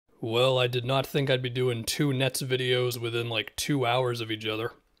Well, I did not think I'd be doing two Nets videos within like 2 hours of each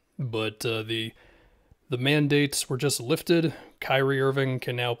other, but the mandates were just lifted. Kyrie Irving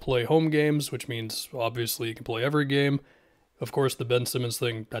can now play home games, which means obviously he can play every game. Of course, the Ben Simmons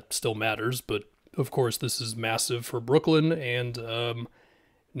thing that still matters, but of course this is massive for Brooklyn. And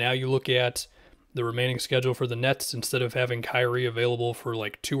now you look at the remaining schedule for the Nets. Instead of having Kyrie available for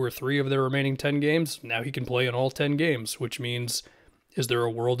like 2 or 3 of their remaining 10 games, now he can play in all 10 games, which means, is there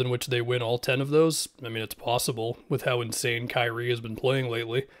a world in which they win all 10 of those? I mean, it's possible with how insane Kyrie has been playing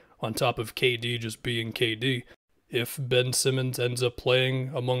lately, on top of KD just being KD. If Ben Simmons ends up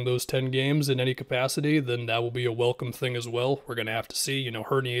playing among those 10 games in any capacity, then that will be a welcome thing as well. We're going to have to see,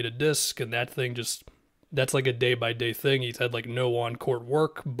 herniated disc, and that thing that's like a day-by-day thing. He's had like no on-court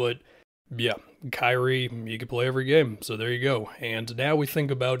work, but yeah, Kyrie, he could play every game, so there you go. And now we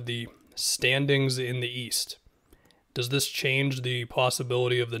think about the standings in the East. Does this change the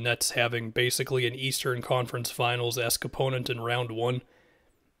possibility of the Nets having basically an Eastern Conference Finals-esque opponent in round one?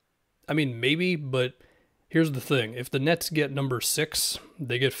 I mean, maybe, but here's the thing. If the Nets get number 6,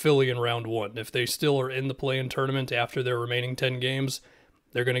 they get Philly in round one. If they still are in the play-in tournament after their remaining 10 games,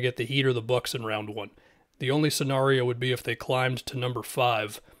 they're going to get the Heat or the Bucks in round one. The only scenario would be if they climbed to number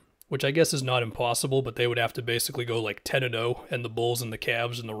 5, which I guess is not impossible, but they would have to basically go like 10-0, and the Bulls and the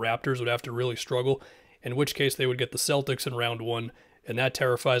Cavs and the Raptors would have to really struggle, in which case they would get the Celtics in round one, and that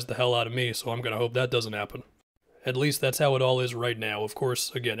terrifies the hell out of me, so I'm going to hope that doesn't happen. At least that's how it all is right now. Of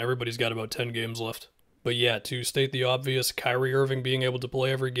course, again, everybody's got about 10 games left. But yeah, to state the obvious, Kyrie Irving being able to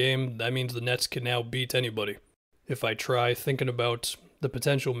play every game, that means the Nets can now beat anybody. If I try thinking about the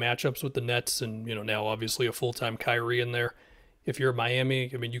potential matchups with the Nets, and now obviously a full-time Kyrie in there, if you're Miami,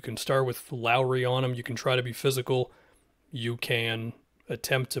 I mean, you can start with Lowry on him, you can try to be physical, you can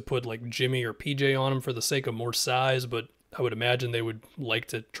attempt to put like Jimmy or PJ on him for the sake of more size, but I would imagine they would like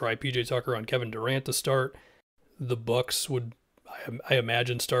to try PJ Tucker on Kevin Durant to start. The Bucks would, I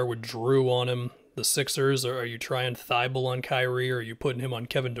imagine, start with Drew on him. The Sixers, are you trying Thibault on Kyrie, or are you putting him on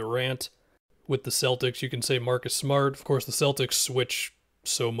Kevin Durant? With the Celtics, you can say Marcus Smart. Of course, the Celtics switch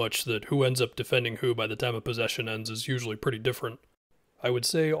so much that who ends up defending who by the time a possession ends is usually pretty different. I would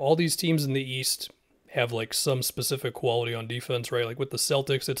say all these teams in the East have like some specific quality on defense, right? Like with the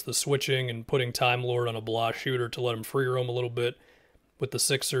Celtics, it's the switching and putting Time Lord on a blah shooter to let him free roam a little bit. With the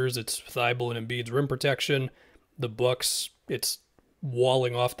Sixers, it's Thibault and Embiid's rim protection. The Bucks, it's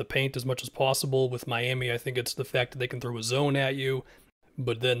walling off the paint as much as possible. With Miami, I think it's the fact that they can throw a zone at you,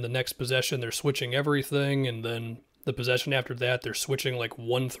 but then the next possession, they're switching everything, and then the possession after that, they're switching like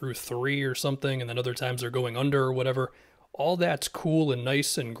 1 through 3 or something, and then other times they're going under or whatever. All that's cool and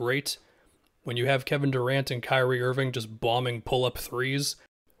nice and great. When you have Kevin Durant and Kyrie Irving just bombing pull-up threes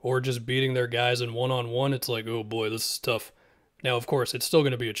or just beating their guys in one-on-one, it's like, oh boy, this is tough. Now, of course, it's still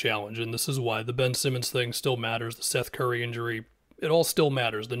going to be a challenge, and this is why the Ben Simmons thing still matters, the Seth Curry injury, it all still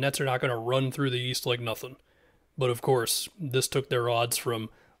matters. The Nets are not going to run through the East like nothing. But of course, this took their odds from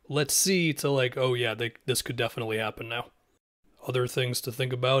let's see to like, oh yeah, this could definitely happen now. Other things to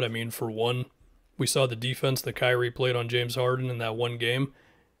think about, I mean, for one, we saw the defense that Kyrie played on James Harden in that one game.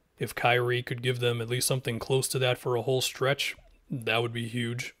 If Kyrie could give them at least something close to that for a whole stretch, that would be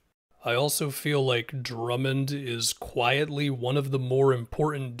huge. I also feel like Drummond is quietly one of the more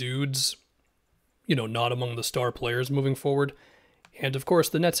important dudes, not among the star players moving forward. And of course,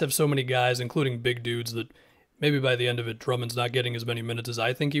 the Nets have so many guys, including big dudes, that maybe by the end of it, Drummond's not getting as many minutes as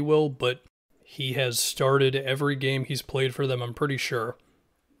I think he will, but he has started every game he's played for them, I'm pretty sure.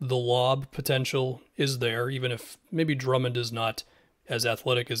 The lob potential is there, even if maybe Drummond is not as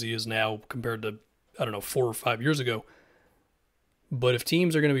athletic as he is now compared to, 4 or 5 years ago. But if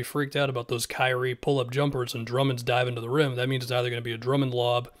teams are going to be freaked out about those Kyrie pull-up jumpers and Drummond's dive into the rim, that means it's either going to be a Drummond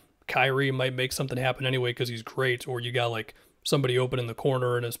lob, Kyrie might make something happen anyway because he's great, or you got like somebody open in the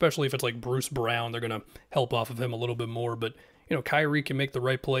corner, and especially if it's like Bruce Brown, they're going to help off of him a little bit more. But, Kyrie can make the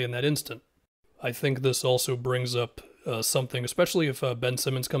right play in that instant. I think this also brings up something, especially if Ben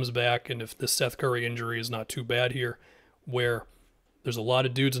Simmons comes back and if the Seth Curry injury is not too bad here, where there's a lot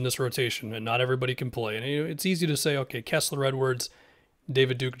of dudes in this rotation and not everybody can play. And it's easy to say, okay, Kessler Edwards,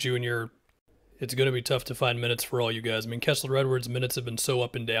 David Duke Jr., it's going to be tough to find minutes for all you guys. I mean, Kessler Edwards' minutes have been so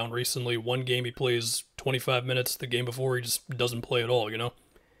up and down recently. One game he plays 25 minutes, the game before he just doesn't play at all,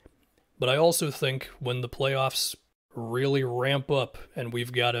 But I also think when the playoffs really ramp up and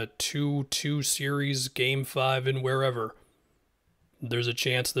we've got a 2-2 series, game 5 in wherever, there's a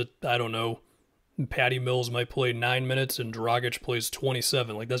chance that, Patty Mills might play 9 minutes and Dragic plays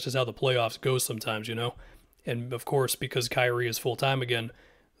 27. Like, that's just how the playoffs go sometimes, And of course, because Kyrie is full-time again,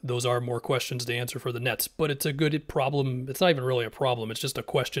 those are more questions to answer for the Nets. But it's a good problem. It's not even really a problem. It's just a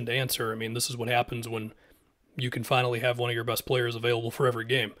question to answer. I mean, this is what happens when you can finally have one of your best players available for every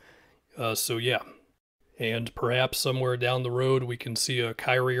game. So yeah. And perhaps somewhere down the road we can see a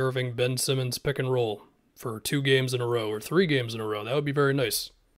Kyrie Irving, Ben Simmons pick and roll for 2 games in a row or 3 games in a row. That would be very nice.